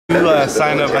You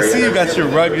sign up. I see you got your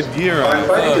rugged gear on.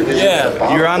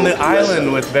 Yeah. You're on the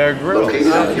island with Bear Grylls. Where'd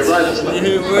you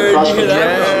hear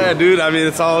that? Yeah, dude. I mean,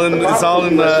 it's all in the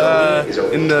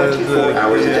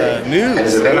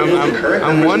news. And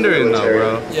I'm wondering though,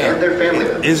 bro. Yeah.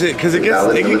 Is it because it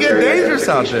can get dangerous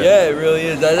out there? Yeah, it really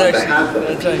is. That's actually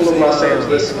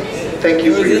Thank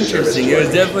you for your interesting. It was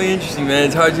definitely interesting, man.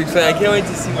 It's hard to explain. I can't wait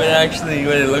to see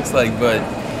what it looks like, but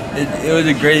it was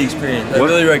a great experience. I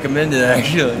really recommend it,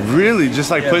 actually. Really? Just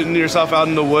like putting yourself out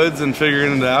in the woods and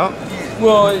figuring it out?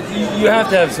 Well, you have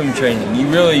to have some training. You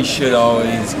really should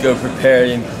always go prepared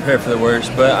and prepare for the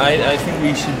worst, but I think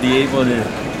we should be able to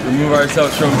remove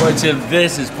ourselves from much of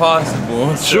this as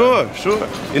possible. So. Sure.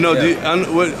 You know,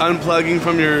 unplugging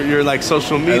from your like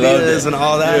social medias and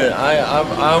all that. Dude,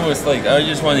 I almost I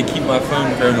just want to keep my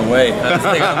phone thrown away. I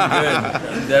think I'm good.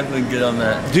 I'm definitely good on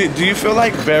that. Do you feel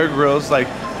like Bear Grylls, like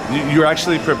you're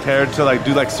actually prepared to like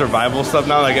do like survival stuff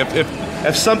now? Like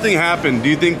if something happened, do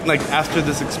you think like after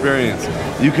this experience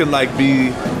you could like be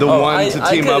the one to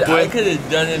team up with? I could have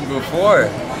done it before.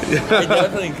 I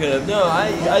definitely could have. No,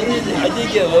 I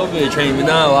did get a little bit of training, but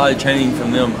not a lot of training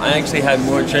from them. I actually had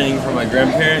more training from my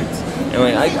grandparents, and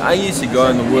like I used to go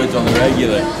in the woods on the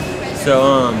regular. So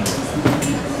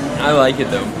I like it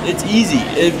though. It's easy.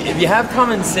 If you have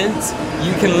common sense,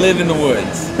 you can live in the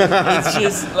woods. It's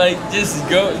just like just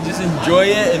enjoy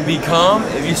it and be calm.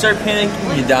 If you start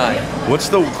panicking, you die. What's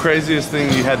the craziest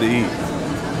thing you had to eat?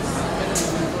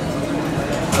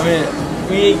 I mean,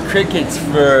 we ate crickets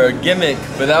for a gimmick,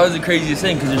 but that was the craziest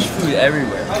thing because there's food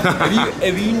everywhere.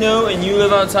 if you know and you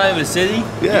live outside of a city,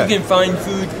 you can find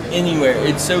food anywhere.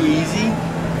 It's so easy,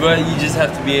 but you just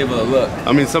have to be able to look.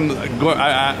 I mean,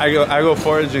 I go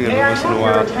foraging every once in a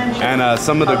while, and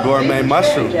some of the gourmet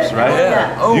mushrooms, right?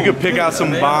 Yeah. Oh, you could pick out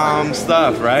some bomb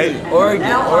stuff, right?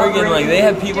 Oregon, like they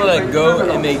have people that go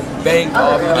and make bank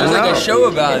off. There's like a show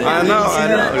about it. I know.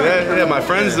 Yeah. My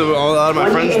friends do. A lot of my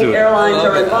friends do it. I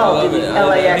love it.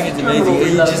 I think it's amazing.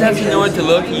 You just have to know what to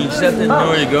look, and you just have to know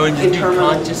where to go, and just be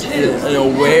conscious and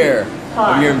aware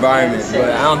of your environment, but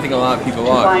I don't think a lot of people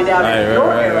are. Right.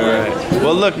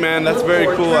 Well, look, man, that's very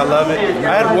cool. I love it.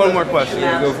 I had one more question.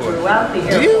 Go for it.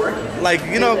 Do you, like,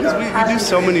 you know, because we do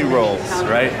so many roles,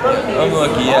 right? I'm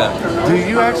lucky, yeah. Do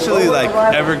you actually, like,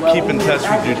 ever keep in touch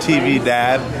with your TV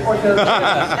dad? No,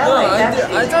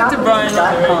 I talk to Brian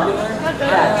on the regular.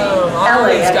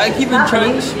 I keep in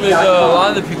touch with a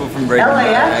lot of the people from Breaking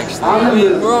Bad, actually. I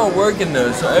mean, we're all working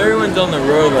though, so everyone's on the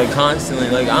road like constantly.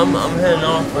 Like I'm heading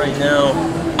off right now.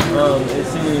 As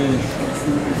soon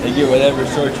as they get whatever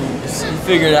sort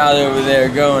figured out over there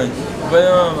going. But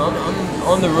I'm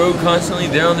on the road constantly.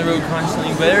 They're on the road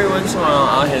constantly. But every once in a while,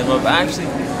 I'll hit them up. Actually,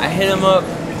 I hit them up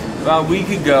about a week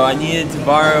ago. I needed to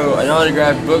borrow an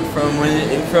autographed book from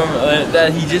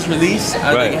that he just released.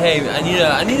 I was like, hey,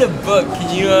 I need a book.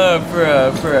 Can you for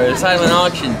a silent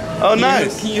auction? Oh,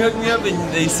 nice. Can you hook me up?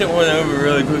 And they sent one over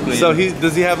really quickly. So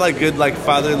does he have like good like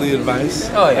fatherly advice?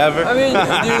 Oh yeah. Ever? I mean,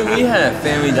 dude, we had a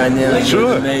family dynamic. Sure.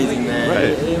 It was amazing, man.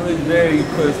 Right. It was very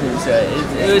close to set.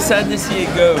 It was sad to see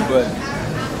it go, but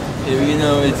you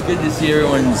know, it's good to see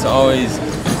everyone's always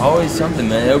something,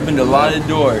 man. It opened a lot of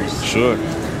doors. Sure.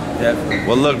 Definitely.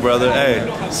 Well, look, brother.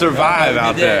 Hey, survive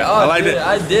out there. Oh, I like dude, it.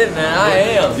 I did, man. I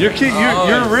am. You're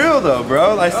real though,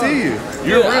 bro. I see you.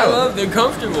 You're real. They're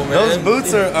comfortable, man. Those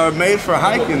boots are made for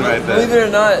hiking right there. Believe it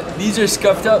or not, these are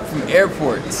scuffed up from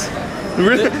airports.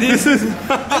 Really? This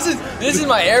is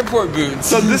my airport boots.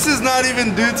 So this is not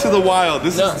even due to the wild.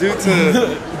 This is due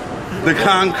to the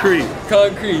concrete.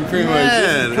 Concrete, pretty much.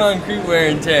 This is concrete wear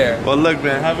and tear. Well, look,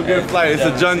 man. Have a good flight. It's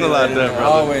a jungle out there, bro.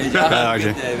 Always. Have a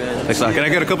good day, man. Thanks, man. Can I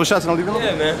get a couple shots and I'll leave it alone?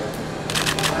 Yeah, man.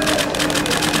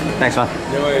 Thanks, man.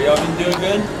 No worries. Y'all been doing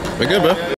good? We're good, bro.